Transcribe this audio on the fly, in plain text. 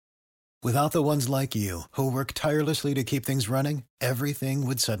Without the ones like you, who work tirelessly to keep things running, everything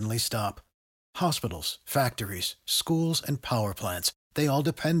would suddenly stop. Hospitals, factories, schools, and power plants, they all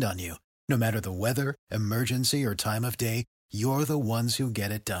depend on you. No matter the weather, emergency, or time of day, you're the ones who get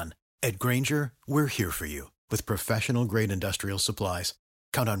it done. At Grainger, we're here for you with professional-grade industrial supplies.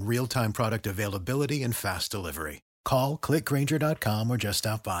 Count on real-time product availability and fast delivery. Call, clickgrainger.com, or just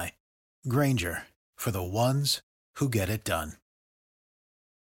stop by. Grainger, for the ones who get it done.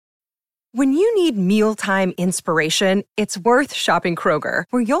 When you need mealtime inspiration, it's worth shopping Kroger,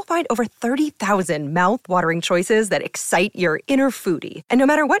 where you'll find over 30,000 mouth-watering choices that excite your inner foodie. And no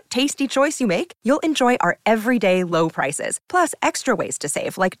matter what tasty choice you make, you'll enjoy our everyday low prices, plus extra ways to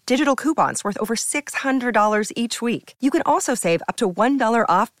save, like digital coupons worth over $600 each week. You can also save up to $1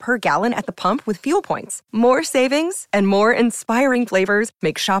 off per gallon at the pump with fuel points. More savings and more inspiring flavors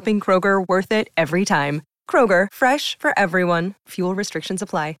make shopping Kroger worth it every time. Kroger, fresh for everyone. Fuel restrictions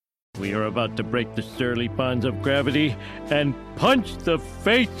apply. We are about to break the surly bonds of gravity and punch the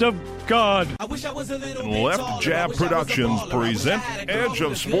face of God. Left Jab Productions present Edge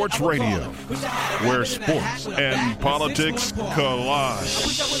of Sports Radio, where sports and politics collide.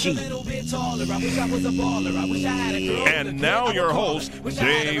 And now your host,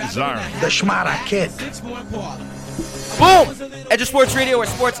 Dave Zirin. The Schmata Kid. Boom! Edge of Sports Radio, where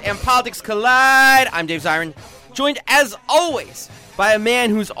sports and politics collide. I'm Dave Zirin, joined as always by a man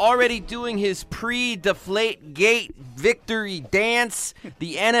who's already doing his pre-deflate gate victory dance.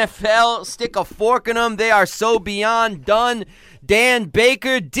 The NFL stick a fork in them. They are so beyond done. Dan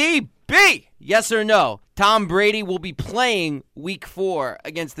Baker, DB. Yes or no? Tom Brady will be playing Week 4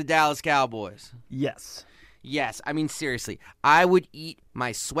 against the Dallas Cowboys. Yes. Yes. I mean, seriously, I would eat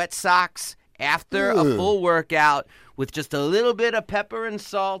my sweat socks after a full workout with just a little bit of pepper and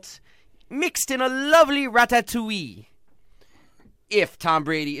salt mixed in a lovely ratatouille. If Tom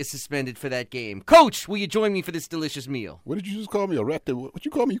Brady is suspended for that game. Coach, will you join me for this delicious meal? What did you just call me, a rat? What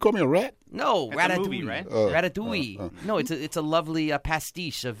you call me? You call me a rat? No, That's ratatouille. a movie, right? Ratatouille. No, it's a lovely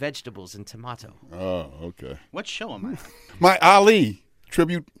pastiche of vegetables and tomato. Oh, okay. What show am I? My Ali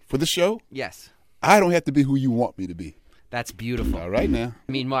tribute for the show? Yes. I don't have to be who you want me to be. That's beautiful. All right now.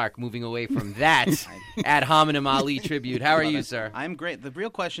 I mean, Mark, moving away from that ad hominem Ali tribute. How are you, sir? I'm great. The real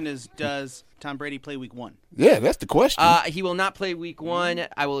question is, does Tom Brady play Week 1? Yeah, that's the question. He will not play Week 1.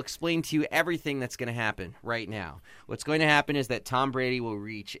 I will explain to you everything that's going to happen right now. What's going to happen is that Tom Brady will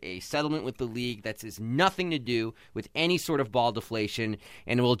reach a settlement with the league that has nothing to do with any sort of ball deflation,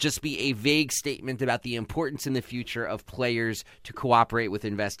 and it will just be a vague statement about the importance in the future of players to cooperate with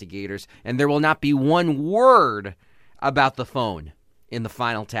investigators, and there will not be one word about the phone in the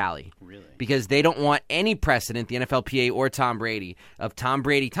final tally. Really? Because they don't want any precedent, the NFLPA or Tom Brady, of Tom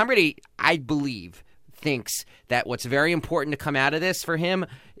Brady. Tom Brady, I believe, thinks that what's very important to come out of this for him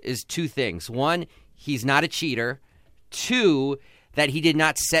is two things. One, he's not a cheater. Two, that he did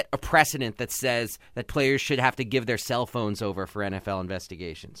not set a precedent that says that players should have to give their cell phones over for NFL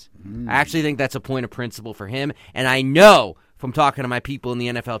investigations. I actually think that's a point of principle for him, and I know from talking to my people in the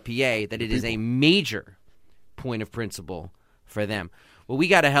NFLPA that it is a major point of principle for them. Well, we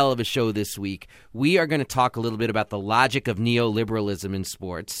got a hell of a show this week. We are going to talk a little bit about the logic of neoliberalism in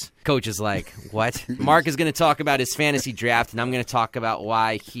sports. Coach is like, what? Mark is going to talk about his fantasy draft, and I'm going to talk about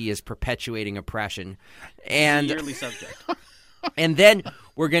why he is perpetuating oppression. And Yearly subject. And then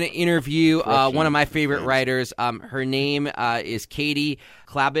we're going to interview one of my favorite writers. Her name is Katie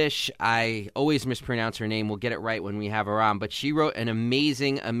Klabish. I always mispronounce her name. We'll get it right when we have her on. But she wrote an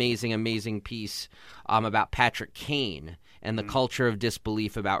amazing piece about Patrick Kane and the culture of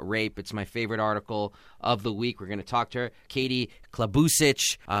disbelief about rape. It's my favorite article of the week. We're going to talk to her. Katie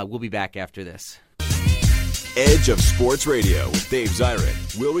Klabusic. We'll be back after this. Edge of Sports Radio with Dave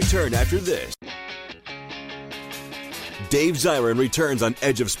Zirin will return after this. Dave Zirin returns on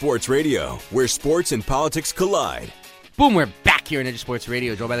Edge of Sports Radio, where sports and politics collide. Boom, we're back here on Edge of Sports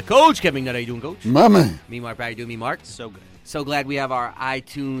Radio, joined by the coach, Kevin McNutt. How you doing, Coach? My man. Me, Mark. How you doing, me, Mark? So good. So glad we have our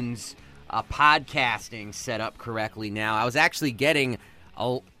iTunes podcasting set up correctly now. I was actually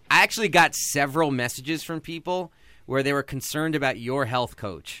I actually got several messages from people where they were concerned about your health,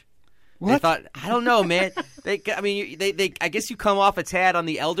 Coach. What? They thought, I don't know, man. I guess you come off a tad on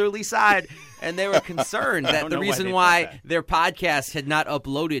the elderly side, and they were concerned that the reason why their podcast had not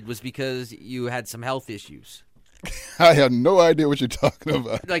uploaded was because you had some health issues. I have no idea what you're talking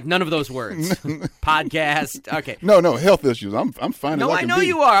about. Like none of those words. Podcast. Okay. No, health issues. I'm fine. No, as I know can be.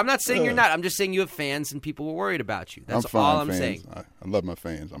 you are. I'm not saying you're not. I'm just saying you have fans and people were worried about you. That's I'm fine, all I'm fans. saying. I love my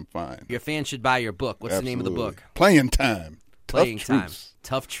fans. I'm fine. Your fans should buy your book. What's the name of the book? Playing Time. Playing Tough Time. Truths.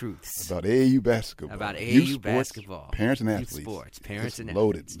 Tough truths. About AAU basketball. About Youth AAU sports, basketball. Parents and Youth athletes. sports. Parents and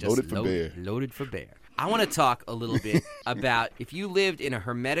loaded. athletes. Loaded for bear. Loaded for bear. I want to talk a little bit about if you lived in a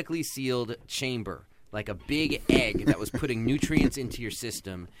hermetically sealed chamber, like a big egg that was putting nutrients into your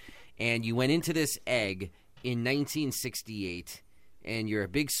system, and you went into this egg in 1968, and you're a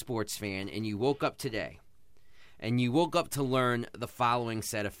big sports fan, and you woke up today, and you woke up to learn the following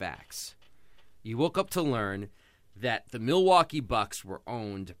set of facts. You woke up to learn that the Milwaukee Bucks were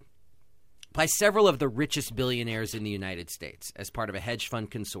owned by several of the richest billionaires in the United States as part of a hedge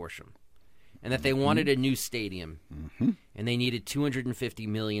fund consortium, and that they wanted a new stadium, and they needed $250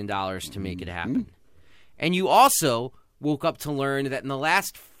 million to make it happen. And you also woke up to learn that in the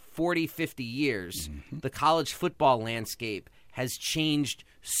last 40, 50 years, the college football landscape has changed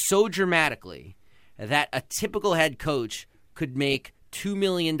so dramatically that a typical head coach could make $2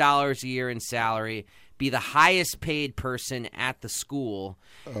 million a year in salary, be the highest paid person at the school,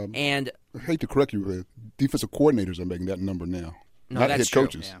 and I hate to correct you, defensive coordinators are making that number now. No, not that's head true.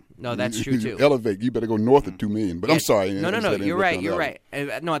 coaches. Yeah. No, that's true, too. Elevate. You better go north of $2 million. But I'm sorry. No. You're right. You're right.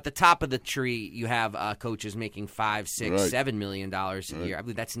 No, at the top of the tree, you have coaches making $5, $6, $7 million a year. I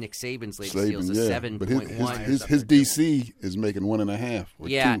believe that's Nick Saban's latest deal. Is a 7.1. But his DC is making 1.5 or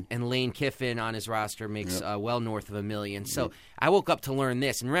 2. And Lane Kiffin on his roster makes well north of $1 million. So I woke up to learn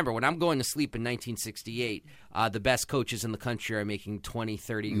this. And remember, when I'm going to sleep in 1968, the best coaches in the country are making $20,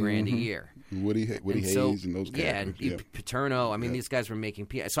 $30 grand a year. Woody Hayes and those guys. Yeah, and Paterno. I mean, these guys were making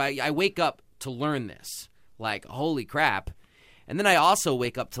 – so I wake up to learn this, like, holy crap. And then I also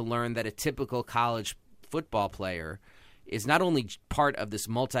wake up to learn that a typical college football player is not only part of this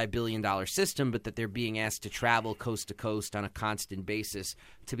multi-billion-dollar system, but that they're being asked to travel coast to coast on a constant basis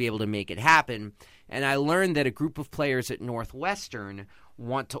to be able to make it happen. And I learned that a group of players at Northwestern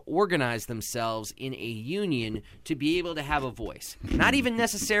want to organize themselves in a union to be able to have a voice, not even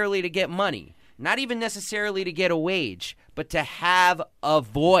necessarily to get money, not even necessarily to get a wage, but to have a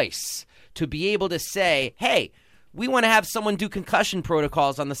voice, to be able to say, hey, we want to have someone do concussion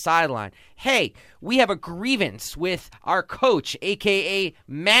protocols on the sideline. Hey, we have a grievance with our coach, a.k.a.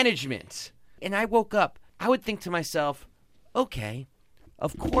 management. And I woke up, I would think to myself, okay,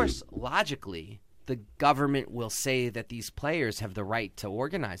 of course, logically, the government will say that these players have the right to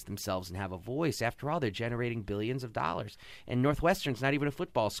organize themselves and have a voice. After all, they're generating billions of dollars. And Northwestern's not even a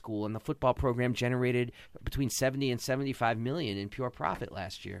football school, and the football program generated between 70 and 75 million in pure profit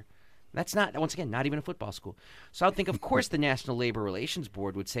last year. That's not, once again, not even a football school. So I would think, of course, the National Labor Relations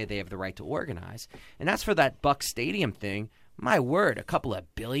Board would say they have the right to organize. And as for that Buck Stadium thing, my word, a couple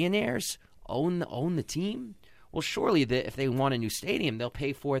of billionaires own the team? Well, surely if they want a new stadium, they'll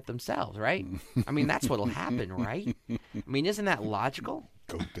pay for it themselves, right? I mean, that's what'll happen, right? I mean, isn't that logical?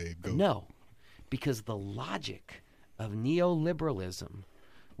 Go, Dave, go. No, because the logic of neoliberalism,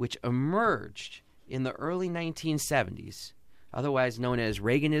 which emerged in the early 1970s, otherwise known as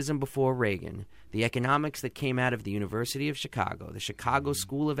Reaganism before Reagan, the economics that came out of the University of Chicago, the Chicago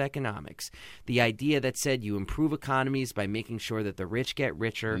School of Economics, the idea that said you improve economies by making sure that the rich get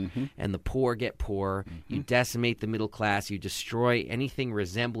richer and the poor get poorer, you decimate the middle class, you destroy anything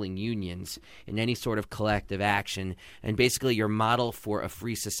resembling unions in any sort of collective action, and basically your model for a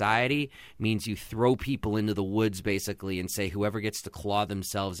free society means you throw people into the woods basically and say whoever gets to claw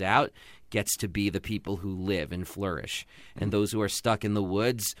themselves out gets to be the people who live and flourish. And those who are stuck in the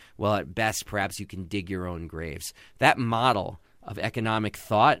woods, well, at best, perhaps you can dig your own graves. That model of economic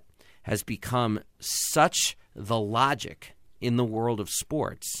thought has become such the logic in the world of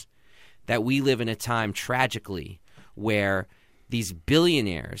sports that we live in a time, tragically, where these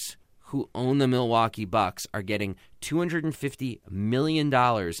billionaires who own the Milwaukee Bucks are getting $250 million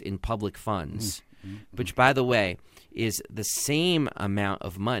in public funds, which, by the way, is the same amount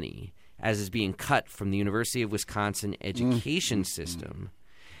of money as is being cut from the University of Wisconsin education system.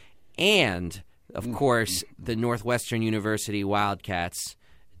 And, of course, the Northwestern University Wildcats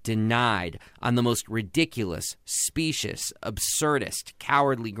denied on the most ridiculous, specious, absurdist,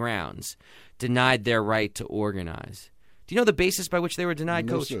 cowardly grounds, denied their right to organize. Do you know the basis by which they were denied,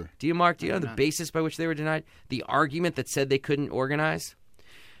 No, Coach? sir. Do you, Mark? Do you know the basis by which they were denied? The argument that said they couldn't organize?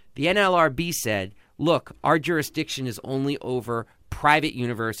 The NLRB said, look, our jurisdiction is only over private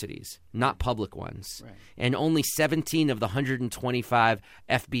universities, not public ones. Right. And only 17 of the 125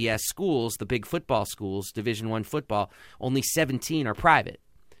 FBS schools, the big football schools, Division I football, only 17 are private,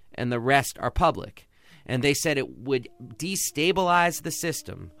 and the rest are public. And they said it would destabilize the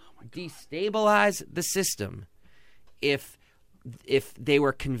system, if they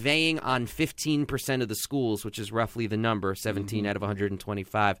were conveying on 15% of the schools, which is roughly the number, 17 out of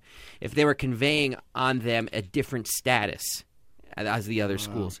 125, if they were conveying on them a different status. as the other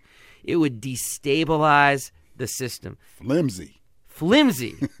schools. It would destabilize the system. Flimsy.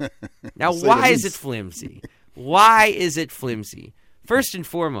 Now, why is it flimsy? Why is it flimsy? First and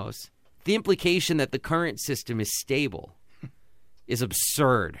foremost, the implication that the current system is stable is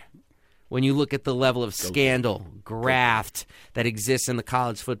absurd when you look at the level of scandal, graft that exists in the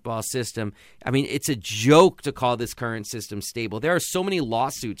college football system. I mean, it's a joke to call this current system stable. There are so many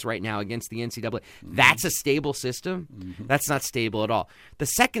lawsuits right now against the NCAA. That's a stable system? That's not stable at all. The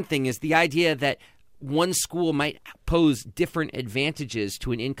second thing is the idea that one school might pose different advantages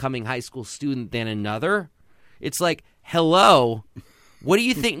to an incoming high school student than another. It's like, hello, what do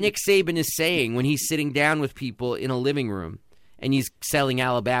you think Nick Saban is saying when he's sitting down with people in a living room and he's selling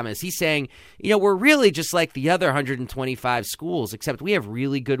Alabama? Is he saying, we're really just like the other 125 schools, except we have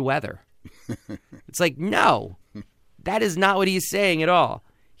really good weather? It's like, no, that is not what he's saying at all.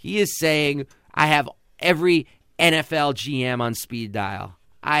 He is saying, I have every NFL GM on speed dial.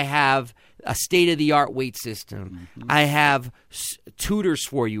 I have a state-of-the-art weight system. I have tutors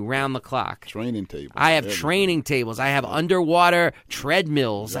for you round the clock. Training tables. I have training tables. I have underwater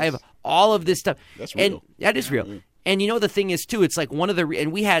treadmills. Yes. I have all of this stuff. That's real. And that is real. And the thing is, too, it's like one of the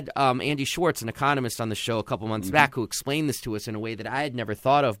and we had Andy Schwartz, an economist, on the show a couple months back who explained this to us in a way that I had never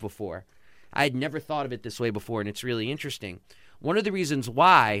thought of before. I had never thought of it this way before, and it's really interesting. One of the reasons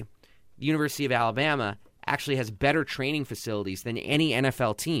why the University of Alabama actually has better training facilities than any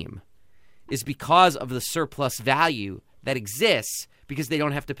NFL team is because of the surplus value that exists because they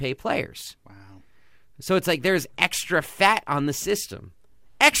don't have to pay players. Wow. So it's like there's extra fat on the system.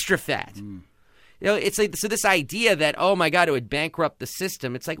 Extra fat. It's like, so this idea that, oh my God, it would bankrupt the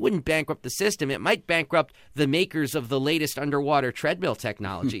system. It's like, it wouldn't bankrupt the system. It might bankrupt the makers of the latest underwater treadmill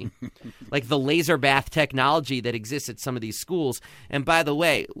technology, like the laser bath technology that exists at some of these schools. And by the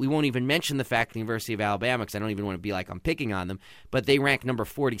way, we won't even mention the fact the University of Alabama, because I don't even want to be like I'm picking on them, but they rank number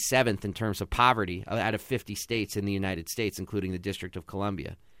 47th in terms of poverty out of 50 states in the United States, including the District of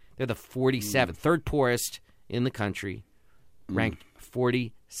Columbia. They're the 47th, third poorest in the country, ranked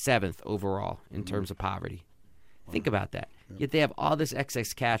 47th overall in terms of poverty. Think about that. Yet they have all this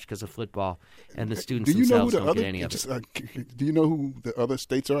excess cash because of football, and the students themselves don't get any of it. Do you know who the other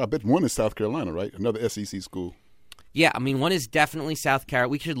states are? I bet one is South Carolina, right? Another SEC school. Yeah, I mean, one is definitely South Carolina.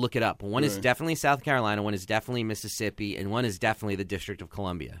 We should look it up. One is definitely South Carolina, one is definitely Mississippi, and one is definitely the District of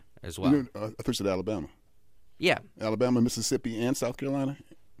Columbia as well. I thought you said Alabama. Yeah. Alabama, Mississippi, and South Carolina?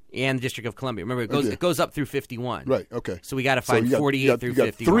 And the District of Columbia. Remember, it goes up through 51. Right, okay. So we got to find 48 through 51.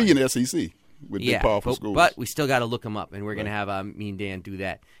 You got 3 in the SEC with big, powerful schools. But we still got to look them up, and we're going to have me and Dan do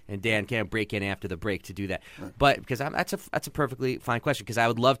that. And Dan can't break in after the break to do that. Right. But because that's a perfectly fine question, because I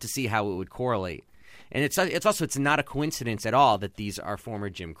would love to see how it would correlate. And it's not a coincidence at all that these are former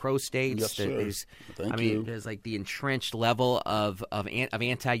Jim Crow states. Yes, sir. There's like the entrenched level of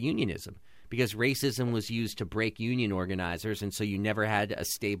anti-unionism, because racism was used to break union organizers, and so you never had a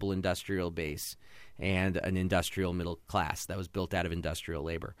stable industrial base and an industrial middle class that was built out of industrial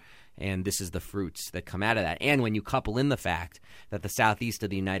labor. And this is the fruits that come out of that. And when you couple in the fact that the southeast of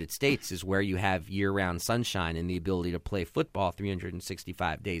the United States is where you have year-round sunshine and the ability to play football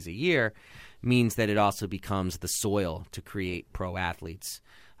 365 days a year, means that it also becomes the soil to create pro athletes.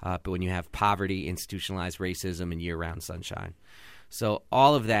 But when you have poverty, institutionalized racism, and year-round sunshine. So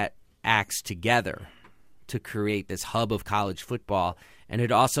all of that acts together to create this hub of college football, and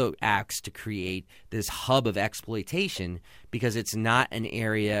it also acts to create this hub of exploitation, because it's not an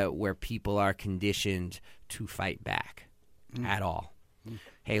area where people are conditioned to fight back at all.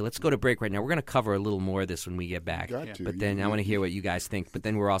 Hey, let's go to break right now. We're going to cover a little more of this when we get back. But then I want to hear what you guys think. But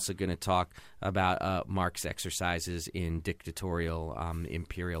then we're also going to talk about Mark's exercises in dictatorial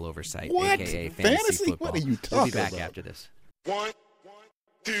imperial oversight, a.k.a. fantasy football. What are you talking We'll be back about? after this. 1,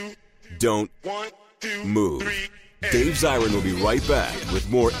 2, don't move. Dave Zirin will be right back with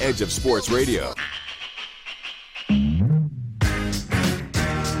more Edge of Sports Radio.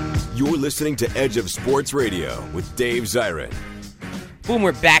 You're listening to Edge of Sports Radio with Dave Zirin. Boom,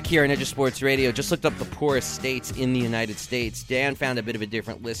 we're back here on Edge of Sports Radio. Just looked up the poorest states in the United States. Dan found a bit of a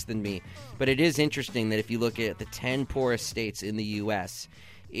different list than me. But it is interesting that if you look at the 10 poorest states in the U.S.,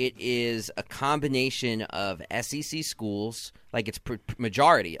 it is a combination of SEC schools, like its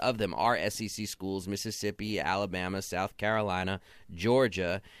majority of them are SEC schools, Mississippi, Alabama, South Carolina,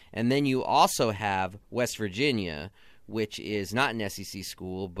 Georgia. And then you also have West Virginia, which is not an SEC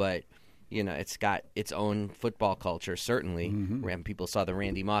school, but it's got its own football culture, certainly. When people saw the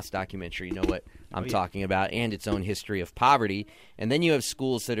Randy Moss documentary, you know what I'm talking about, and its own history of poverty. And then you have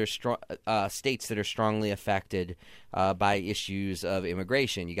schools that are states that are strongly affected by issues of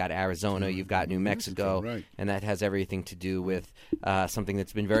immigration. You got Arizona, you've got New Mexico, right. and that has everything to do with something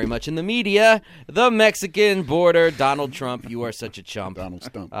that's been very much in the media, the Mexican border. Donald Trump, you are such a chump.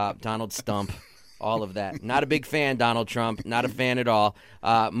 Donald Stump. All of that. Not a big fan, Donald Trump. Not a fan at all.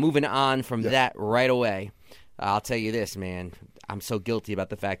 Moving on from that right away, I'll tell you this, man. I'm so guilty about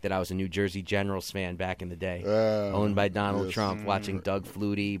the fact that I was a New Jersey Generals fan back in the day, owned by Donald Trump, watching Doug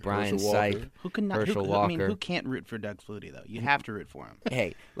Flutie, Brian Sipe, Herschel Walker. Who can't root for Doug Flutie, though? You have to root for him.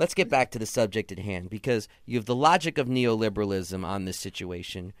 Hey, let's get back to the subject at hand, because you have the logic of neoliberalism on this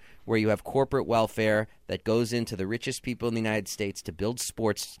situation, where you have corporate welfare that goes into the richest people in the United States to build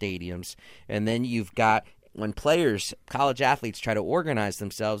sports stadiums, and then you've got when players, college athletes, try to organize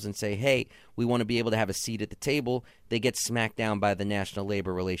themselves and say, hey, we want to be able to have a seat at the table, they get smacked down by the National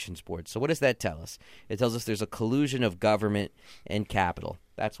Labor Relations Board. So what does that tell us? It tells us there's a collusion of government and capital.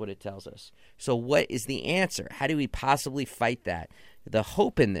 That's what it tells us. So what is the answer? How do we possibly fight that? The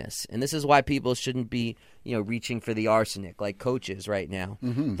hope in this, and this is why people shouldn't be, reaching for the arsenic like coaches right now.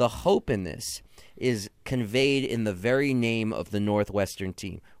 The hope in this is conveyed in the very name of the Northwestern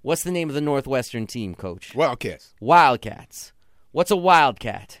team. What's the name of the Northwestern team, Coach? Wildcats. Wildcats. What's a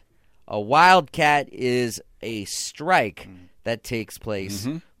wildcat? A wildcat is a strike that takes place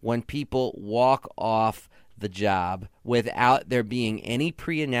when people walk off the job without there being any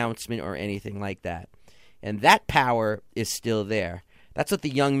pre-announcement or anything like that. And that power is still there. That's what the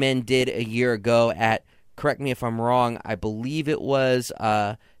young men did a year ago at, correct me if I'm wrong, I believe it was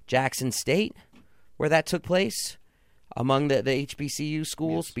Jackson State where that took place among the HBCU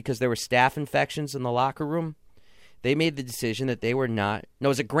schools because there were staph infections in the locker room. They made the decision that they were not – no, it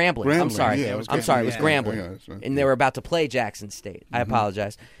was at Grambling. I'm sorry. Yeah, it was Grambling. Yeah, that's right. And they were about to play Jackson State. I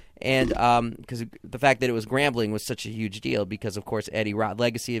apologize. And because the fact that it was Grambling was such a huge deal because, of course,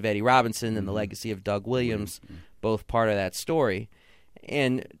 legacy of Eddie Robinson and the legacy of Doug Williams, both part of that story.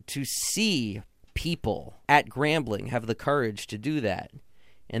 And to see people at Grambling have the courage to do that,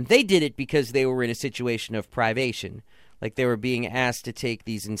 and they did it because they were in a situation of privation. Like they were being asked to take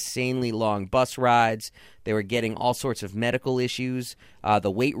these insanely long bus rides. They were getting all sorts of medical issues. The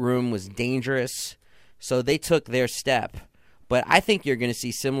weight room was dangerous. So they took their step. But I think you're going to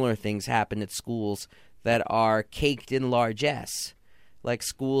see similar things happen at schools that are caked in largesse, like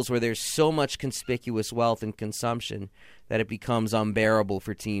schools where there's so much conspicuous wealth and consumption that it becomes unbearable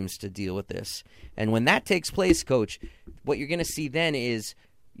for teams to deal with this. And when that takes place, Coach, what you're going to see then is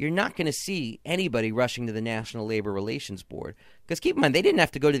you're not going to see anybody rushing to the National Labor Relations Board. Because keep in mind, they didn't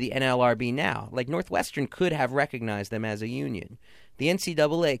have to go to the NLRB now. Like Northwestern could have recognized them as a union. The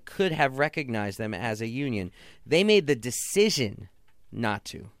NCAA could have recognized them as a union. They made the decision not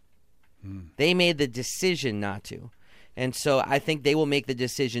to. They made the decision not to. And so I think they will make the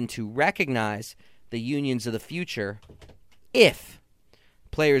decision to recognize the unions of the future if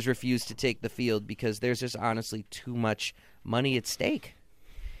players refuse to take the field because there's just honestly too much money at stake.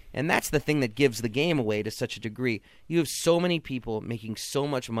 And that's the thing that gives the game away to such a degree. You have so many people making so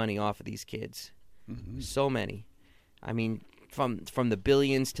much money off of these kids. So many. I mean, from the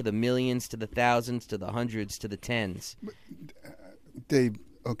billions to the millions to the thousands to the hundreds to the tens. Dave,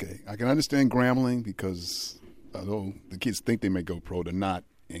 okay, I can understand Grambling because although the kids think they may go pro, they're not,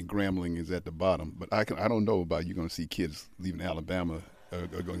 and Grambling is at the bottom. But I don't know about you're going to see kids leaving Alabama or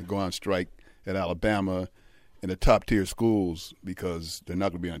going to go on strike at Alabama in the top-tier schools because they're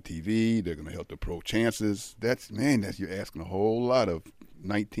not going to be on TV. They're going to help the pro chances. That's you're asking a whole lot of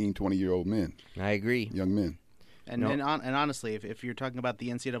 19, 20-year-old men. I agree. Young men. And honestly, if you're talking about the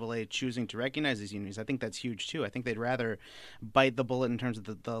NCAA choosing to recognize these unions, I think that's huge too. I think they'd rather bite the bullet in terms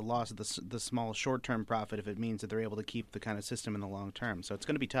of the loss of the small short-term profit if it means that they're able to keep the kind of system in the long term. So it's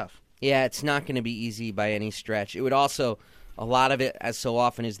going to be tough. Yeah, it's not going to be easy by any stretch. It would also, a lot of it, as so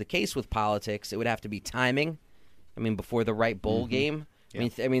often is the case with politics, it would have to be timing. I mean, before the right bowl game. Yeah.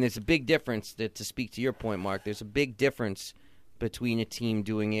 I mean, there's a big difference, to speak to your point, Mark, there's a big difference between a team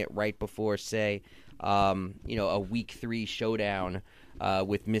doing it right before, say, a Week 3 showdown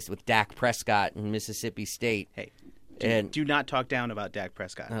with Dak Prescott and Mississippi State. Hey, do not talk down about Dak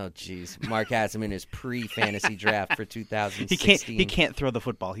Prescott. Oh, jeez. Mark has him in his pre-fantasy draft for 2016. He can't throw the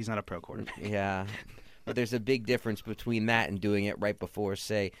football. He's not a pro quarterback. Yeah. But there's a big difference between that and doing it right before,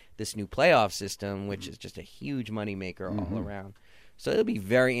 say, this new playoff system, which is just a huge moneymaker all around. So it'll be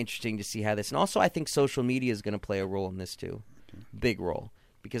very interesting to see how this – and also I think social media is going to play a role in this too, big role.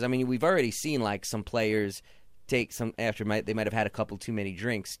 Because, I mean, we've already seen, like, some players take some – after they might have had a couple too many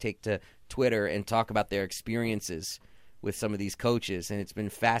drinks, take to Twitter and talk about their experiences with some of these coaches, and it's been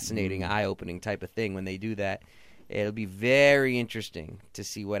fascinating, eye-opening type of thing when they do that. It'll be very interesting to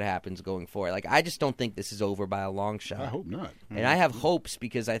see what happens going forward. Like, I just don't think this is over by a long shot. I hope not. And I have hopes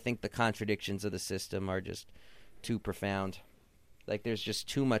because I think the contradictions of the system are just too profound. Like, there's just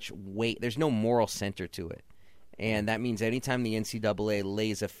too much weight. There's no moral center to it. And that means anytime the NCAA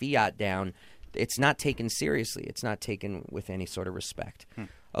lays a fiat down, it's not taken seriously. It's not taken with any sort of respect.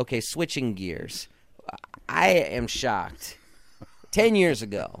 Okay, switching gears. I am shocked. 10 years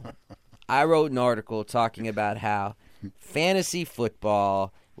ago, I wrote an article talking about how fantasy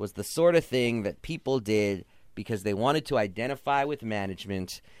football was the sort of thing that people did because they wanted to identify with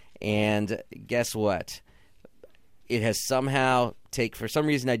management. And guess what? It has somehow for some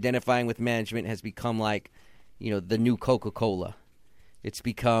reason, identifying with management has become like, the new Coca-Cola. It's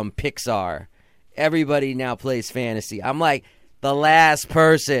become Pixar. Everybody now plays fantasy. I'm like the last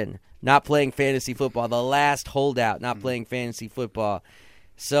person not playing fantasy football, the last holdout not playing fantasy football.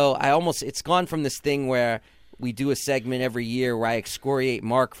 So it's gone from this thing where we do a segment every year where I excoriate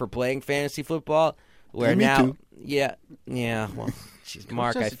Mark for playing fantasy football, where me now, too. well,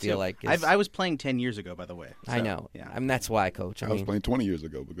 Mark, I feel like I was playing 10 years ago, by the way. So, I know. Yeah. That's why, Coach. I was playing 20 years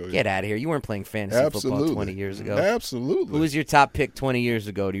ago. But go ahead. Get out of here. You weren't playing fantasy football 20 years ago. Absolutely. Who was your top pick 20 years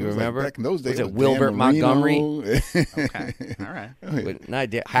ago? Do you remember? Back in those days, was it Wilbert Montgomery? Okay. All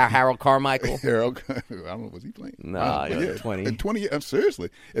right. Harold Carmichael? Harold, I don't know. Was he playing? No, 20. In 20 years, seriously.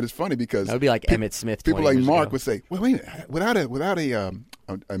 It is funny because that would be like Emmitt Smith. People like Mark ago. would say, "Well, wait a minute. Without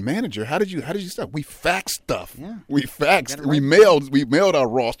a manager, how did you start? We faxed stuff. Yeah. We faxed. We mailed our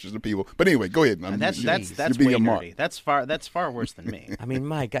rosters to people. But anyway, go ahead. And that's way nerdy. That's far worse than me. I mean,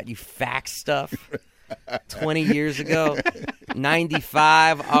 my God, you fax stuff 20 years ago,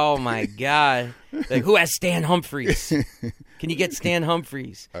 95. Oh my God! Like, who has Stan Humphries? Can you get Stan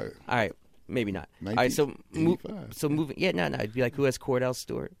Humphries? All right. Maybe not. All right, so moving. Yeah, no. It'd be like, who has Cordell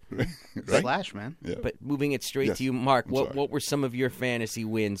Stewart? Right? Slash, man. Yeah. But moving it straight Yes. to you, Mark. I'm What sorry. were some of your fantasy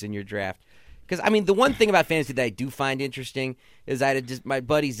wins in your draft? Because the one thing about fantasy that I do find interesting is my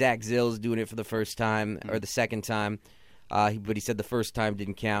buddy Zach Zill's doing it for the first time or the second time, but he said the first time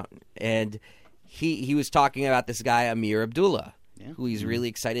didn't count, and he was talking about this guy Amir Abdullah, who he's really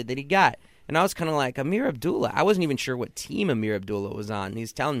excited that he got. And I was kind of like, Amir Abdullah. I wasn't even sure what team Amir Abdullah was on. And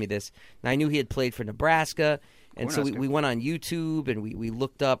he's telling me this. And I knew he had played for Nebraska. And so we went on YouTube and we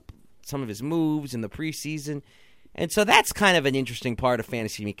looked up some of his moves in the preseason. And so that's kind of an interesting part of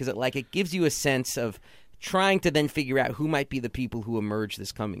fantasy to me because it gives you a sense of trying to then figure out who might be the people who emerge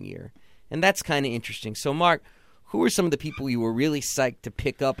this coming year. And that's kind of interesting. So, Mark, who are some of the people you were really psyched to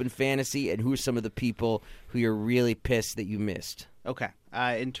pick up in fantasy, and who are some of the people who you're really pissed that you missed? Okay.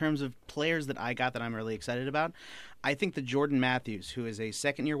 In terms of players that I got that I'm really excited about, I think that Jordan Matthews, who is a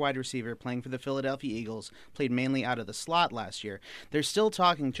second-year wide receiver playing for the Philadelphia Eagles, played mainly out of the slot last year. They're still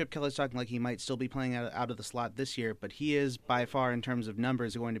talking, Chip Kelly's talking like he might still be playing out of the slot this year, but he is by far, in terms of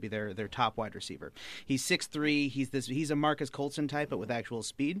numbers, going to be their top wide receiver. He's 6'3", he's a Marcus Colston type, but with actual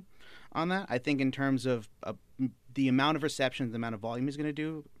speed on that. I think in terms of the amount of receptions, the amount of volume he's going to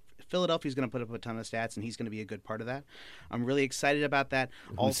do, Philadelphia's going to put up a ton of stats, and he's going to be a good part of that. I'm really excited about that.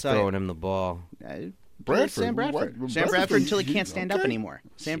 Who's throwing him the ball? Bradford. Sam Bradford. Sam Bradford until he can't stand up anymore.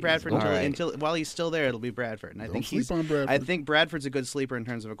 Sam Bradford until while he's still there, it'll be Bradford. And I think sleep on Bradford. I think Bradford's a good sleeper in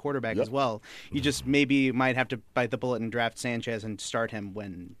terms of a quarterback as well. You just maybe might have to bite the bullet and draft Sanchez and start him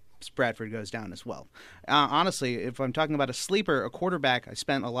when Bradford goes down as well. Honestly, if I'm talking about a sleeper, a quarterback, I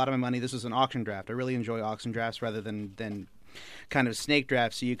spent a lot of my money. This was an auction draft. I really enjoy auction drafts rather than kind of snake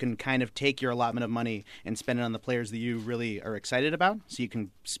draft, so you can kind of take your allotment of money and spend it on the players that you really are excited about. So you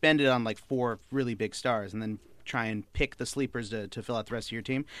can spend it on like 4 really big stars and then try and pick the sleepers to fill out the rest of your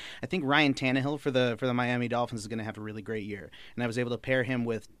team. I think Ryan Tannehill for the Miami Dolphins is going to have a really great year. And I was able to pair him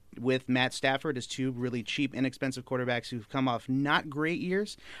with Matt Stafford as 2 really cheap, inexpensive quarterbacks who've come off not great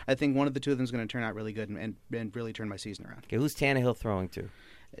years. I think one of the 2 of them is going to turn out really good and really turn my season around. Okay, who's Tannehill throwing to?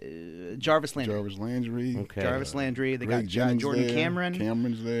 Jarvis Landry. Okay. Jarvis Landry. They Greg got Jennings Jordan there. Cameron.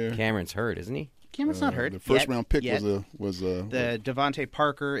 Cameron's there. Cameron's hurt, isn't he? Cameron's not hurt. The first yet. round pick Yet. was the Devontae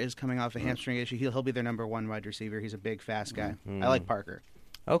Parker is coming off a hamstring issue. He'll be their number 1 wide receiver. He's a big, fast guy. I like Parker.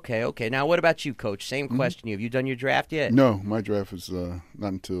 Okay. Now, what about you, Coach? Same question. Have you done your draft yet? No, my draft is not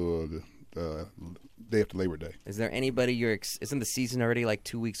until the day after Labor Day. Is there anybody isn't the season already like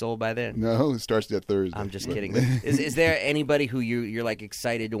 2 weeks old by then? No, it starts that Thursday. I'm just kidding. Is there anybody who you're like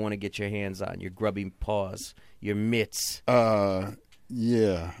excited to want to get your hands on? Your grubby paws, your mitts.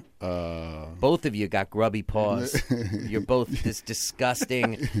 Yeah. Both of you got grubby paws. You're both this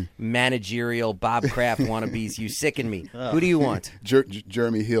disgusting managerial Bob Kraft wannabes. You sicken me. Who do you want?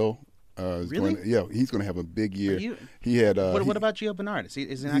 Jeremy Hill. Really? He's going to have a big year. You, he had. What about Gio Bernard? Is he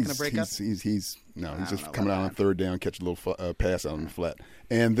not going to break up? He's just coming out on third down, catch a little pass out on the flat,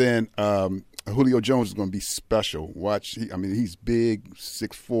 and then Julio Jones is going to be special. Watch, he's big,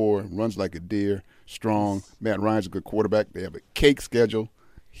 6'4", runs like a deer, strong. Matt Ryan's a good quarterback. They have a cake schedule.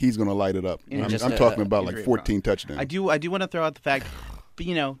 He's going to light it up. I'm talking about like 14 touchdowns. I do want to throw out the fact,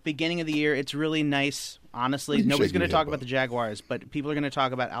 beginning of the year, it's really nice. Honestly, nobody's going to talk about the Jaguars, but people are going to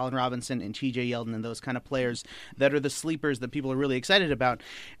talk about Allen Robinson and T.J. Yeldon and those kind of players that are the sleepers that people are really excited about,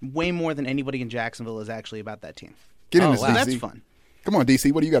 way more than anybody in Jacksonville is actually about that team. Get in this, DC. That's fun. Come on,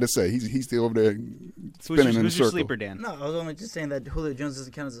 DC. What do you got to say? He's still over there spinning in the who's circle. Your sleeper, Dan? No, I was only just saying that Julio Jones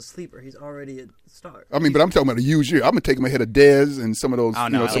doesn't count as a sleeper. He's already a star. But I'm talking about a huge year. I'm gonna take him ahead of Dez and some of those.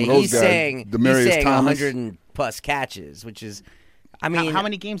 Some of those he's guys. Saying, Demaryius he's saying Thomas. 100+ catches, which is, how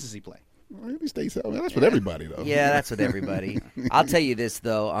many games does he play? He stays out. That's with everybody, though. Yeah, that's with everybody. I'll tell you this,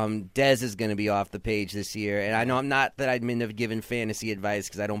 though. Dez is going to be off the page this year. And I know I'm not that I've been given fantasy advice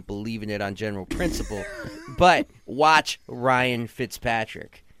because I don't believe in it on general principle. But watch Ryan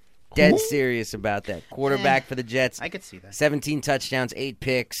Fitzpatrick. Dead serious about that. Quarterback for the Jets. I could see that. 17 touchdowns, 8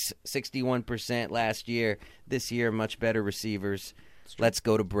 picks, 61% last year. This year, much better receivers. Let's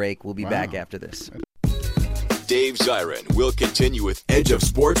go to break. We'll be back after this. Dave Zirin will continue with Edge of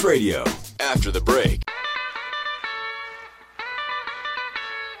Sports Radio after the break.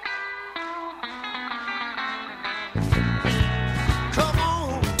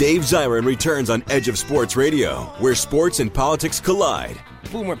 Dave Zirin returns on Edge of Sports Radio, where sports and politics collide.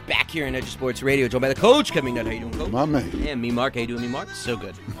 Boom, we're back here in Edge of Sports Radio, joined by the coach, Kevin Nutt. How you doing, Coach? My man. And me, Mark. How you doing, me, Mark? So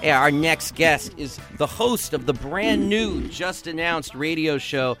good. Yeah, our next guest is the host of the brand new, just announced radio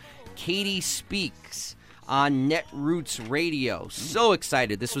show, Katie Speaks, on Netroots Radio. So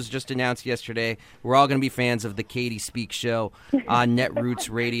excited. This was just announced yesterday. We're all going to be fans of the Katie Speaks show on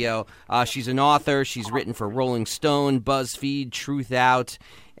Netroots Radio. She's an author. She's written for Rolling Stone, BuzzFeed, Truth Out,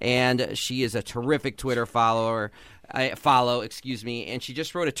 and she is a terrific Twitter follower. And she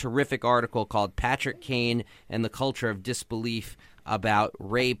just wrote a terrific article called Patrick Kane and the Culture of Disbelief about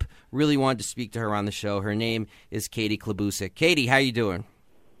rape. Really wanted to speak to her on the show. Her name is Katie Klabusich. Katie, how you doing?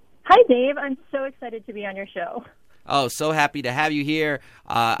 Hi, Dave. I'm so excited to be on your show. Oh, so happy to have you here.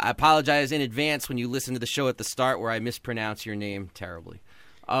 I apologize in advance when you listen to the show at the start where I mispronounce your name terribly.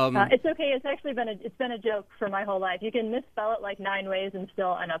 It's okay. It's actually been a joke for my whole life. You can misspell it like 9 ways and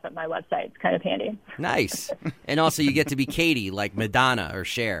still end up at my website. It's kind of handy. Nice. And also you get to be Katie, like Madonna or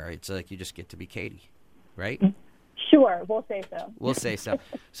Cher. It's like you just get to be Katie, right? Sure. We'll say so. We'll say so.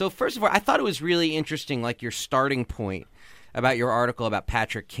 So first of all, I thought it was really interesting, like your starting point about your article about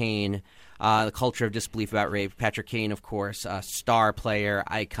Patrick Kane, the culture of disbelief about rape. Patrick Kane, of course, a star player,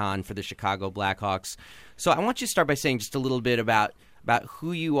 icon for the Chicago Blackhawks. So I want you to start by saying just a little bit about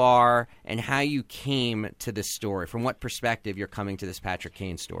who you are and how you came to this story. From what perspective you're coming to this Patrick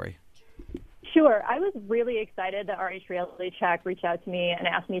Kane story? Sure. I was really excited that RH Reality Check reached out to me and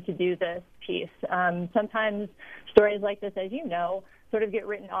asked me to do this piece. Sometimes stories like this, as you know, sort of get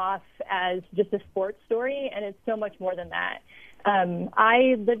written off as just a sports story, and it's so much more than that.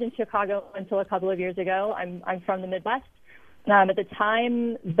 I lived in Chicago until a couple of years ago. I'm from the Midwest. At the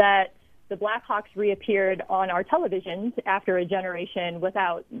time that the Blackhawks reappeared on our televisions after a generation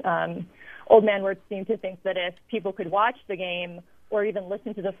without, Old Man Wirtz seemed to think that if people could watch the game or even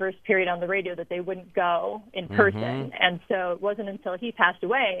listen to the first period on the radio that they wouldn't go in person. And so it wasn't until he passed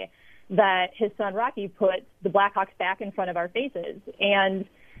away that his son Rocky put the Blackhawks back in front of our faces. And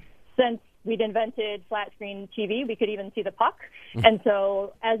since we'd invented flat screen TV, we could even see the puck. And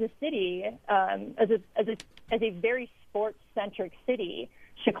so as a city, as a very sports-centric city,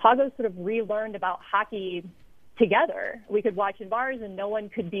 Chicago sort of relearned about hockey together. We could watch in bars and no one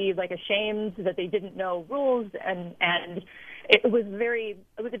could be like ashamed that they didn't know rules, and it was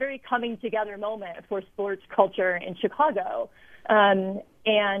a very coming together moment for sports culture in Chicago.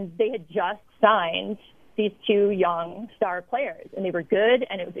 And they had just signed these 2 young star players, and they were good,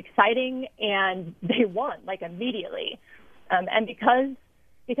 and it was exciting, and they won like immediately. And because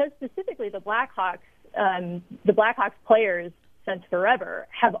specifically the Blackhawks players since forever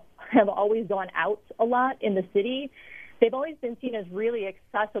have always gone out a lot in the city, they've always been seen as really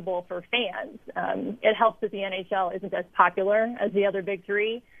accessible for fans. It helps that the NHL isn't as popular as the other big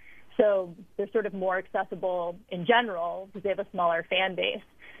 3, so they're sort of more accessible in general because they have a smaller fan base.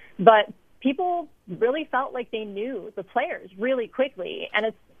 But people really felt like they knew the players really quickly,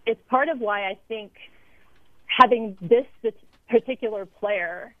 and it's part of why I think having this particular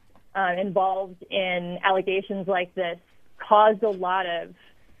player involved in allegations like this caused a lot of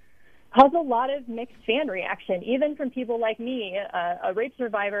caused a lot of mixed fan reaction, even from people like me, a rape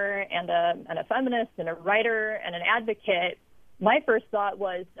survivor and a feminist and a writer and an advocate. My first thought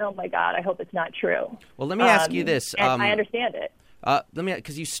was, oh my God, I hope it's not true. Well, let me ask you this. And I understand it.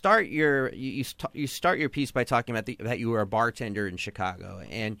 Because you start your piece by talking about that you were a bartender in Chicago,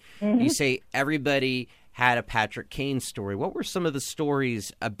 and you say everybody had a Patrick Kane story. What were some of the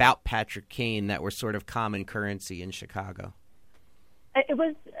stories about Patrick Kane that were sort of common currency in Chicago? He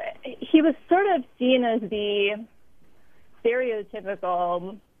was sort of seen as the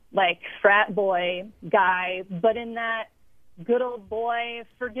stereotypical, like, frat boy guy, but in that good old boy,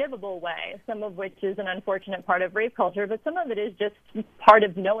 forgivable way, some of which is an unfortunate part of rape culture, but some of it is just part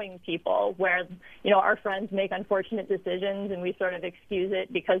of knowing people where, our friends make unfortunate decisions and we sort of excuse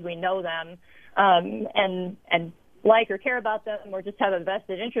it because we know them, and like or care about them or just have a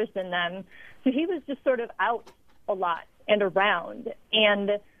vested interest in them. So he was just sort of out a lot and around. And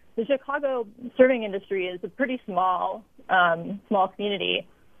the Chicago serving industry is a pretty small community.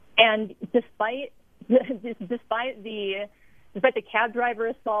 And despite the cab driver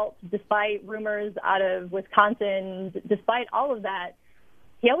assault, despite rumors out of Wisconsin, despite all of that,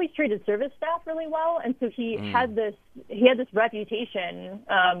 he always treated service staff really well, and so he had this reputation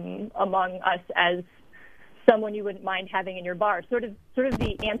among us as someone you wouldn't mind having in your bar, sort of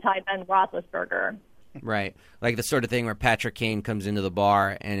the anti-Ben Roethlisberger. Right, like the sort of thing where Patrick Kane comes into the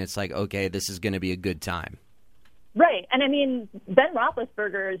bar and it's like, okay, this is going to be a good time. Right, and I mean, Ben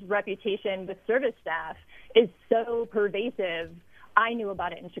Roethlisberger's reputation with service staff is so pervasive. I knew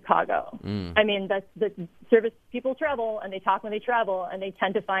about it in Chicago. I mean, that's the service people travel, and they talk when they travel, and they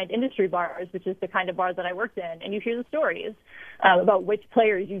tend to find industry bars, which is the kind of bar that I worked in, and you hear the stories about which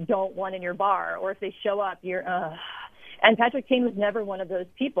players you don't want in your bar, or if they show up, and Patrick Kane was never one of those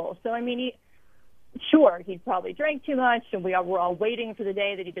people. So, I mean, sure, he probably drank too much, and were all waiting for the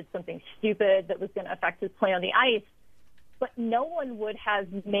day that he did something stupid that was going to affect his play on the ice. But no one would have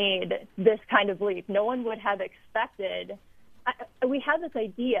made this kind of leap. No one would have expected. We have this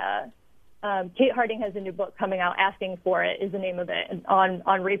idea. Kate Harding has a new book coming out. Asking for It is the name of it,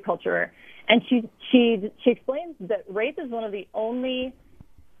 on rape culture, and she explains that rape is one of the only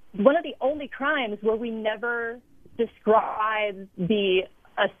crimes where we never describe the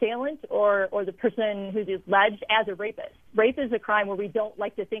assailant or the person who's alleged as a rapist. Rape is a crime where we don't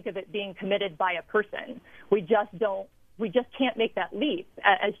like to think of it being committed by a person. We just can't make that leap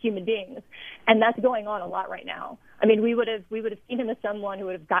as human beings, and that's going on a lot right now. I mean, we would have seen him as someone who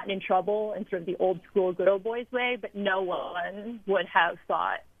would have gotten in trouble in sort of the old school good old boys way, but no one would have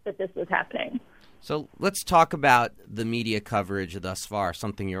thought that this was happening. So let's talk about the media coverage thus far,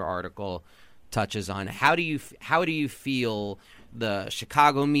 something your article touches on. How do you feel the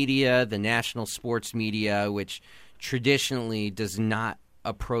Chicago media, the national sports media, which traditionally does not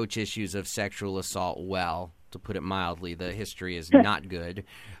approach issues of sexual assault well, to put it mildly, the history is not good.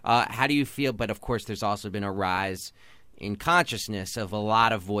 How do you feel? But, of course, there's also been a rise in consciousness of a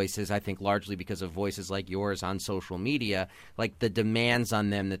lot of voices, I think largely because of voices like yours on social media, like the demands on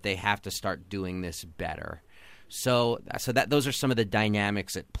them that they have to start doing this better. So those are some of the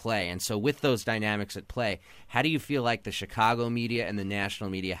dynamics at play. And so with those dynamics at play, how do you feel like the Chicago media and the national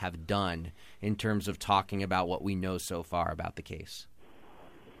media have done in terms of talking about what we know so far about the case?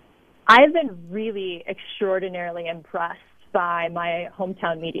 I've been really extraordinarily impressed by my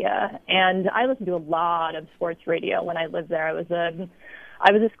hometown media, and I listened to a lot of sports radio when I lived there. I was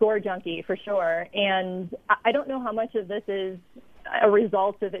a score junkie for sure, and I don't know how much of this is a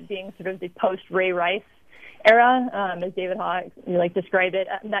result of it being sort of the post-Ray Rice era, as David Hawk described it.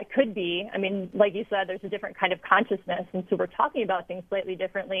 That could be. I mean, like you said, there's a different kind of consciousness, and so we're talking about things slightly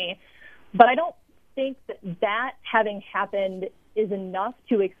differently. But I don't think that having happened is enough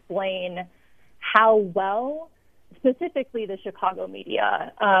to explain how well specifically the Chicago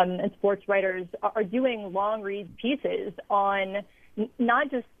media and sports writers are doing long read pieces on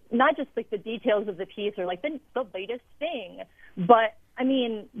not just like the details of the piece or like the latest thing, but I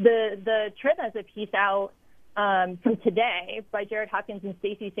mean the Trib has a piece out from today by Jared Hopkins and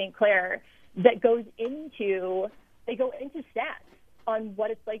Stacey St. Clair that goes into stats on what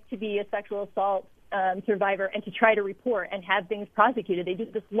it's like to be a sexual assault survivor and to try to report and have things prosecuted. They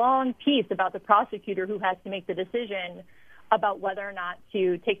do this long piece about the prosecutor who has to make the decision about whether or not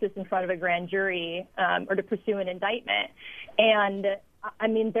to take this in front of a grand jury or to pursue an indictment. And I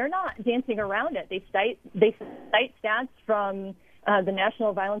mean, they're not dancing around it. They cite stats from the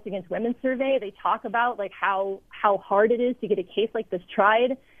National Violence Against Women survey. They talk about like how hard it is to get a case like this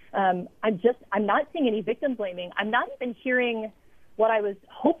tried. I'm not seeing any victim blaming. I'm not even hearing what I was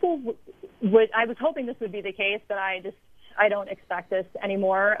hoping this would be the case, but I just I don't expect this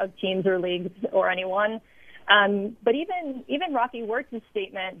anymore of teams or leagues or anyone. But even Rocky Wirtz's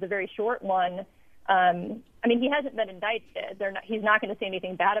statement, the very short one, I mean, he hasn't been indicted. He's not going to say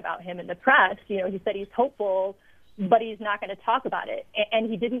anything bad about him in the press. You know, he said he's hopeful, but he's not going to talk about it. And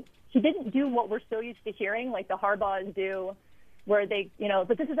he didn't do what we're so used to hearing, like the Harbaughs do, where they, you know,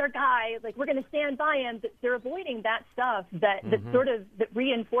 but this is our guy, like we're going to stand by him. But they're avoiding that stuff that sort of that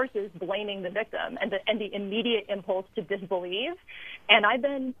reinforces blaming the victim and the immediate impulse to disbelieve. And I've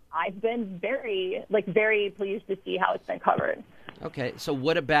been very pleased to see how it's been covered. Okay, so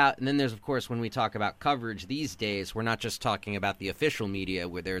what about, and then there's, of course, when we talk about coverage these days, we're not just talking about the official media,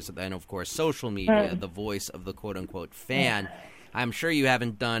 where there's then, of course, social media, the voice of the quote-unquote fan. I'm sure you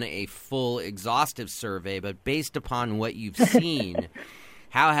haven't done a full, exhaustive survey, but based upon what you've seen,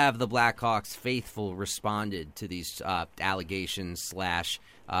 how have the Blackhawks faithful responded to these allegations /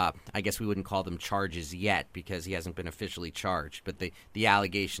 I guess we wouldn't call them charges yet because he hasn't been officially charged, but the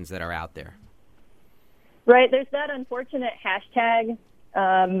allegations that are out there? Right, there's that unfortunate hashtag,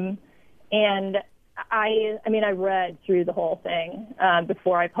 and I read through the whole thing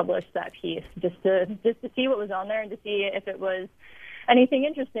before I published that piece, just to see what was on there and to see if it was anything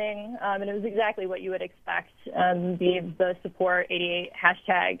interesting, and it was exactly what you would expect, the support 88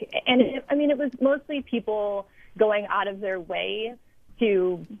 hashtag, and it was mostly people going out of their way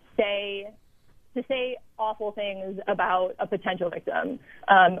to say awful things about a potential victim.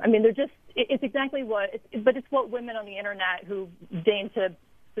 It's exactly but it's what women on the internet who deign to,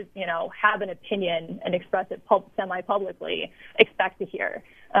 you know, have an opinion and express it semi-publicly expect to hear.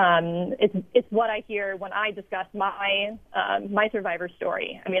 It's what I hear when I discuss my survivor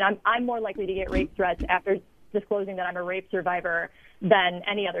story. I mean, I'm more likely to get rape threats after disclosing that I'm a rape survivor than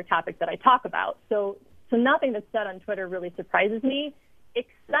any other topic that I talk about. So nothing that's said on Twitter really surprises me,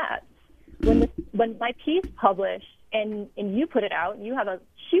 except when my piece published and you put it out, and you have a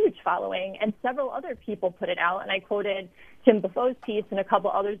huge following, and several other people put it out, and I quoted Tim Buffeau's piece and a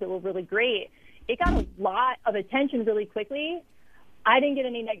couple others that were really great. It got a lot of attention really quickly. I didn't get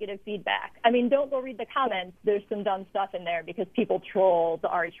any negative feedback. I mean, don't go read the comments. There's some dumb stuff in there because people troll the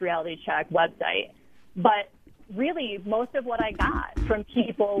RH Reality Check website. But really, most of what I got from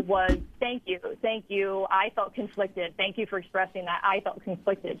people was, thank you, I felt conflicted, thank you for expressing that, I felt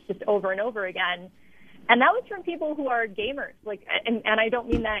conflicted, just over and over again. And that was from people who are gamers, and I don't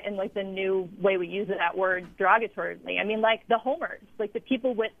mean that in like the new way we use that word derogatorily. I mean like the homers, like the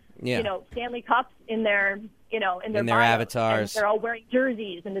people with Stanley Cups in their bios, avatars. And they're all wearing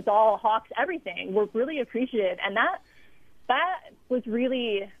jerseys, and it's all Hawks everything. We're really appreciative, and that was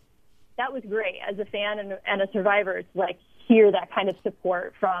great as a fan and a survivor to like hear that kind of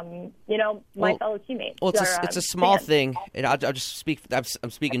support from my fellow teammates. Well, it's a small thing, and I'll just speak.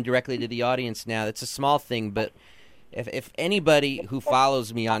 I'm speaking directly to the audience now. It's a small thing, but if anybody who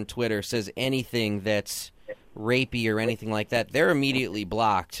follows me on Twitter says anything that's rapey or anything like that, they're immediately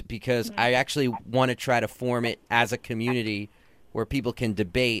blocked because I actually want to try to form it as a community where people can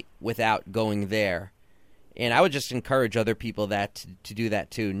debate without going there. And I would just encourage other people to do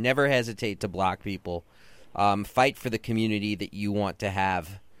that too. Never hesitate to block people. Fight for the community that you want to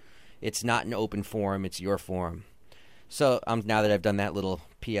have. It's not an open forum, it's your forum. So now that I've done that little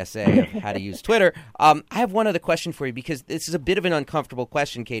PSA of how to use Twitter, I have one other question for you, because this is a bit of an uncomfortable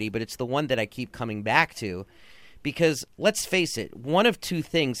question, Katie, but it's the one that I keep coming back to. Because let's face it, one of two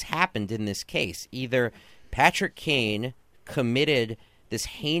things happened in this case. Either Patrick Kane committed this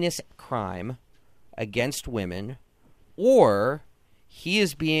heinous crime against women, or he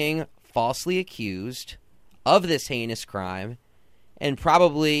is being falsely accused of this heinous crime and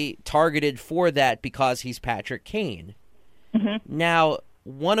probably targeted for that because he's Patrick Kane. Mm-hmm. Now,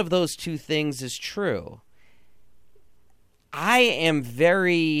 one of those two things is true. I am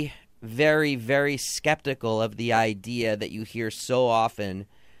very, very, very skeptical of the idea that you hear so often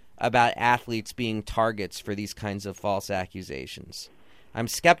about athletes being targets for these kinds of false accusations. I'm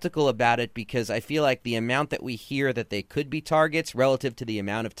skeptical about it because I feel like the amount that we hear that they could be targets relative to the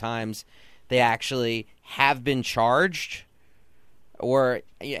amount of times they actually have been charged or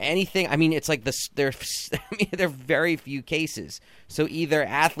anything. I mean, it's like there are very few cases. So either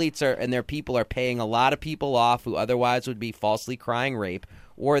athletes and their people are paying a lot of people off who otherwise would be falsely crying rape,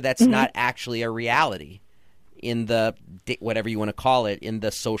 or that's not actually a reality in the, whatever you want to call it, in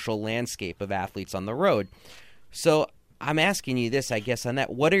the social landscape of athletes on the road. So I'm asking you this, I guess, on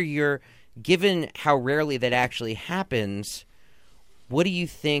that. What are given how rarely that actually happens, what do you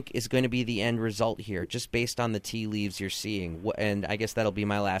think is going to be the end result here, just based on the tea leaves you're seeing? And I guess that'll be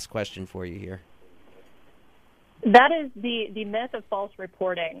my last question for you here. That is the myth of false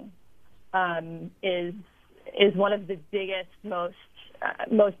reporting is is one of the biggest,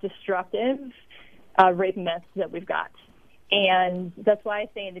 most destructive rape myths that we've got. And that's why I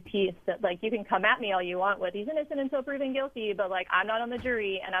say in the piece that, like, you can come at me all you want with he's innocent until proven guilty, but, like, I'm not on the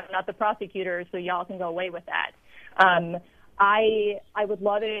jury and I'm not the prosecutor, so y'all can go away with that. I would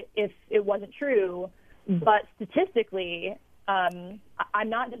love it if it wasn't true, but statistically, I'm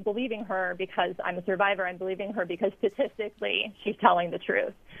not just believing her because I'm a survivor. I'm believing her because statistically she's telling the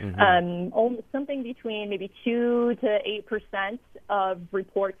truth. Only something between maybe 2 to 8% of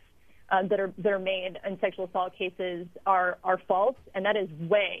reports that are made in sexual assault cases are false, and that is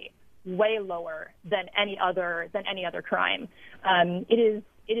way lower than any other crime. It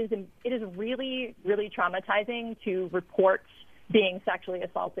is really traumatizing to report being sexually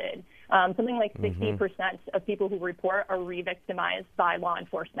assaulted. Something like 60% of people who report are re-victimized by law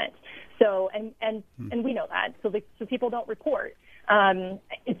enforcement. So and we know that. So people don't report.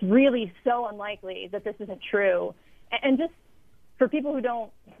 It's really so unlikely that this isn't true. And just for people who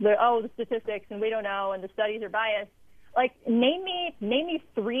don't, the statistics and we don't know and the studies are biased, like name me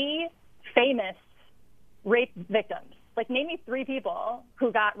 3 famous rape victims. Like name me 3 people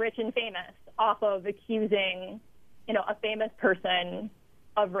who got rich and famous off of accusing, a famous person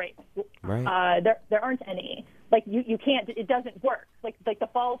of rape. Right. There aren't any. Like you can't. It doesn't work. Like the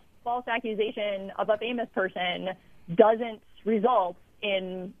false accusation of a famous person doesn't result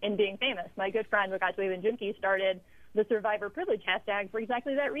in being famous. My good friend Wakatwe Junki started the survivor privilege hashtag for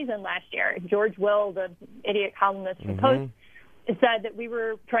exactly that reason last year. George Will, the idiot columnist from Post, said that we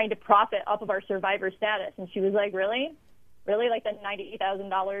were trying to profit off of our survivor status, and she was like, really? Like the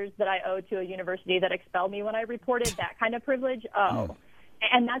 $98,000 that I owe to a university that expelled me when I reported that kind of privilege? Oh.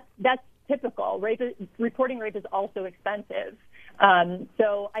 And that's typical. Reporting rape is also expensive.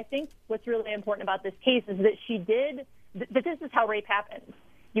 So I think what's really important about this case is that that this is how rape happens.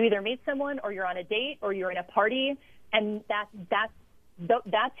 You either meet someone or you're on a date or you're in a party, and that's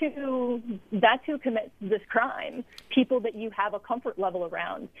who commits this crime, people that you have a comfort level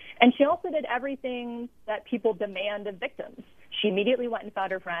around. And she also did everything that people demand of victims. She immediately went and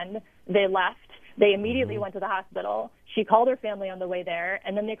found her friend. They left. They immediately went to the hospital. She called her family on the way there,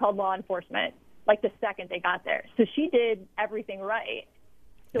 and then they called law enforcement like the second they got there. So she did everything right.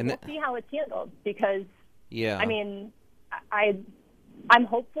 So we'll see how it's handled because, I mean, I'm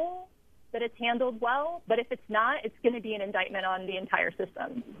hopeful that it's handled well, but if it's not, it's going to be an indictment on the entire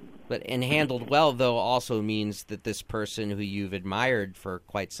system. And handled well, though, also means that this person who you've admired for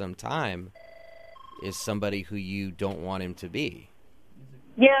quite some time is somebody who you don't want him to be.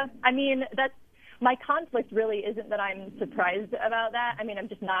 Yeah, I mean, my conflict really isn't that I'm surprised about that. I mean, I'm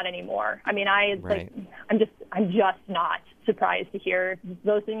just not anymore. I mean, I'm just not surprised to hear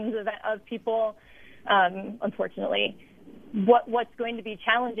those things of people, unfortunately. What's going to be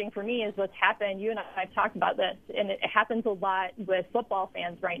challenging for me is what's happened. You and I have talked about this, and it happens a lot with football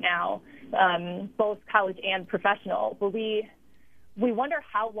fans right now, both college and professional, where we wonder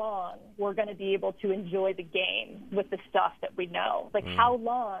how long we're going to be able to enjoy the game with the stuff that we know. Like, how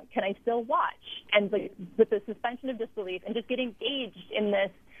long can I still watch? And with the suspension of disbelief and just get engaged in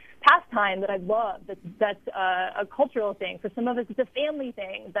this pastime that I love, that's a cultural thing. For some of us, it's a family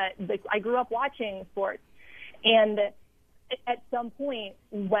thing that I grew up watching sports. And at some point,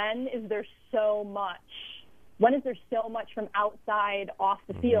 when is there so much from outside off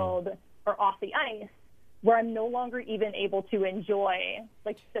the field or off the ice where I'm no longer even able to enjoy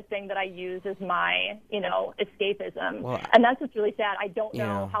like the thing that I use as my, escapism? Well, and that's what's really sad. I don't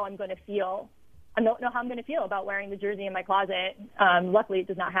know how I'm going to feel. I don't know how I'm going to feel about wearing the jersey in my closet. Luckily, it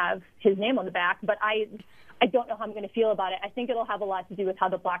does not have his name on the back, but I don't know how I'm going to feel about it. I think it'll have a lot to do with how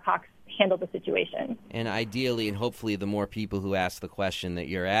the Blackhawks handle the situation. And ideally and hopefully the more people who ask the question that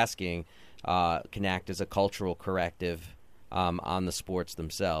you're asking can act as a cultural corrective on the sports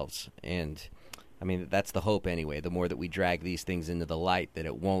themselves. And, I mean, that's the hope anyway. The more that we drag these things into the light, that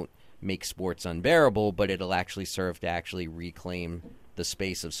it won't make sports unbearable, but it'll actually serve to actually reclaim the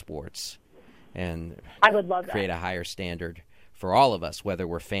space of sports. And I would love create a higher standard for all of us, whether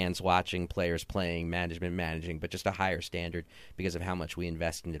we're fans watching, players playing, management managing, but just a higher standard because of how much we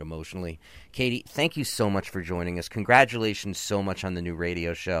invest in it emotionally. Katie, thank you so much for joining us. Congratulations so much on the new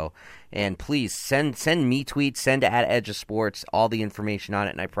radio show. And please send me tweets, send at Edge of Sports all the information on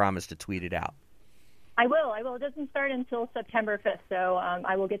it, and I promise to tweet it out. I will. It doesn't start until September 5th, so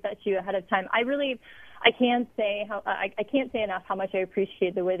I will get that to you ahead of time. I can't say enough how much I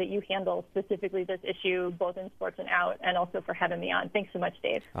appreciate the way that you handle specifically this issue, both in sports and out, and also for having me on. Thanks so much,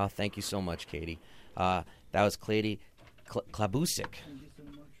 Dave. Oh, thank you so much, Katie. That was Katie Klabusich.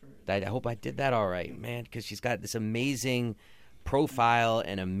 I hope I did that all right, man, because she's got this amazing profile,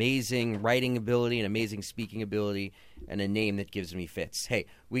 an amazing writing ability, an amazing speaking ability, and a name that gives me fits. Hey,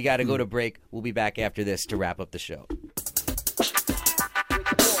 we got to go to break. We'll be back after this to wrap up the show.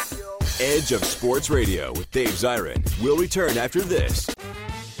 Edge of Sports Radio with Dave Zirin will return after this.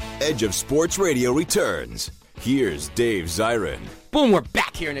 Edge of Sports Radio returns. Here's Dave Zirin. Boom, we're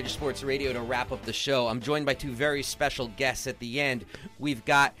back here in Edge of Sports Radio to wrap up the show. I'm joined by two very special guests at the end. We've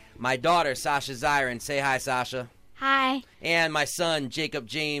got my daughter, Sasha Zirin. Say hi, Sasha. Hi. And my son, Jacob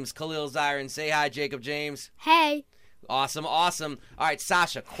James, Khalil Zirin. Say hi, Jacob James. Hey. Awesome. All right,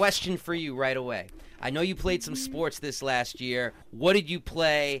 Sasha, question for you right away. I know you played some sports this last year. What did you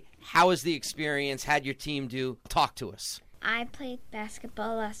play? How was the experience? How'd your team do? Talk to us. I played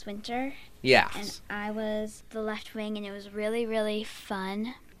basketball last winter. Yeah. And I was the left wing, and it was really, really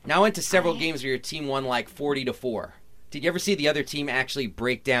fun. Now, I went to several games where your team won like 40-4. Did you ever see the other team actually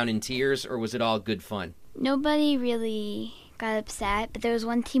break down in tears, or was it all good fun? Nobody really got upset, but there was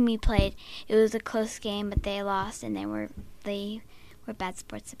one team we played. It was a close game, but they lost, and they were bad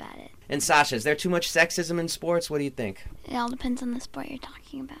sports about it. And Sasha, is there too much sexism in sports? What do you think? It all depends on the sport you're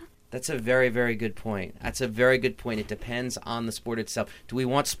talking about. That's a very, very good point. It depends on the sport itself. Do we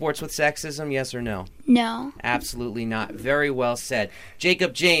want sports with sexism, yes or no? No. Absolutely not. Very well said.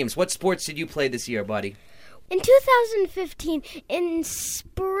 Jacob James, what sports did you play this year, buddy? In 2015, in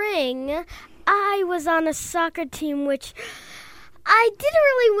spring, I was on a soccer team, which I didn't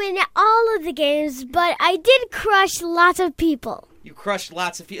really win all of the games, but I did crush lots of people. You crushed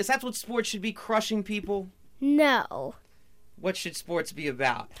lots of people. Is that what sports should be, crushing people? No. What should sports be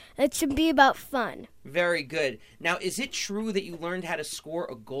about? It should be about fun. Very good. Now, is it true that you learned how to score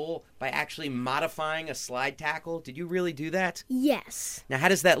a goal by actually modifying a slide tackle? Did you really do that? Yes. Now, how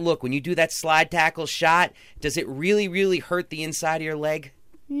does that look? When you do that slide tackle shot, does it really, really hurt the inside of your leg?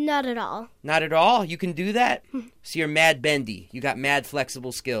 Not at all. Not at all? You can do that? So you're mad bendy. You got mad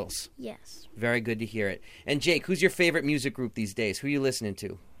flexible skills. Yes. Very good to hear it. And Jake, who's your favorite music group these days? Who are you listening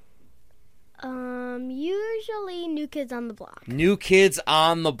to? Usually New Kids on the Block. New Kids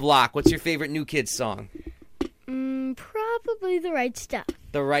on the Block. What's your favorite New Kids song? Probably The Right Stuff.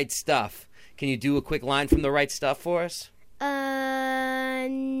 The Right Stuff. Can you do a quick line from The Right Stuff for us? No,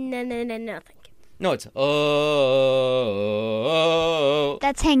 thank you. No, it's oh.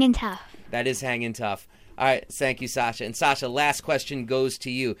 That's Hangin' Tough. That is Hangin' Tough. All right, thank you, Sasha. And Sasha, last question goes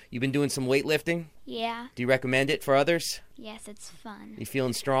to you. You've been doing some weightlifting? Yeah. Do you recommend it for others? Yes, it's fun. You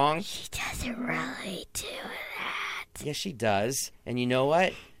feeling strong? She doesn't really do that. Yes, she does. And you know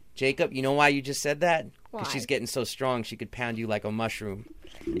what? Jacob, you know why you just said that? Why? Because she's getting so strong she could pound you like a mushroom.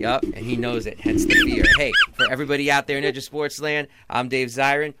 Yup, and he knows it, hence the fear. Hey, for everybody out there in Edge of Sports Land, I'm Dave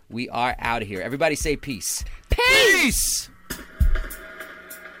Zirin. We are out of here. Everybody say peace. Peace!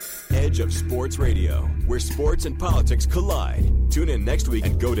 Edge of Sports Radio, where sports and politics collide. Tune in next week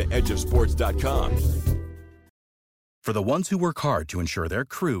and go to edgeofsports.com. For the ones who work hard to ensure their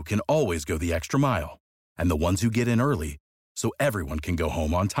crew can always go the extra mile, and the ones who get in early so everyone can go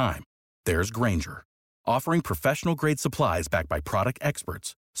home on time, there's Grainger, offering professional-grade supplies backed by product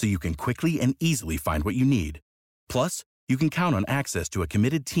experts so you can quickly and easily find what you need. Plus, you can count on access to a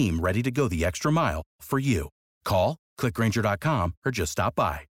committed team ready to go the extra mile for you. Call, click Grainger.com, or just stop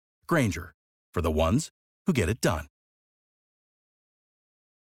by. Grainger, for the ones who get it done.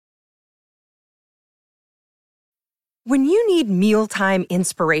 When you need mealtime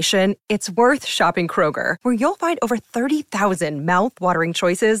inspiration, it's worth shopping Kroger, where you'll find over 30,000 mouth-watering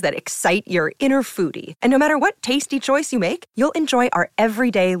choices that excite your inner foodie. And no matter what tasty choice you make, you'll enjoy our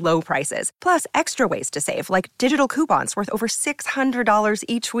everyday low prices, plus extra ways to save, like digital coupons worth over $600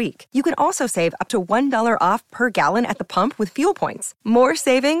 each week. You can also save up to $1 off per gallon at the pump with fuel points. More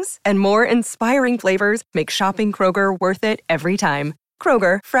savings and more inspiring flavors make shopping Kroger worth it every time.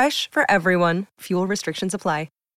 Kroger, fresh for everyone. Fuel restrictions apply.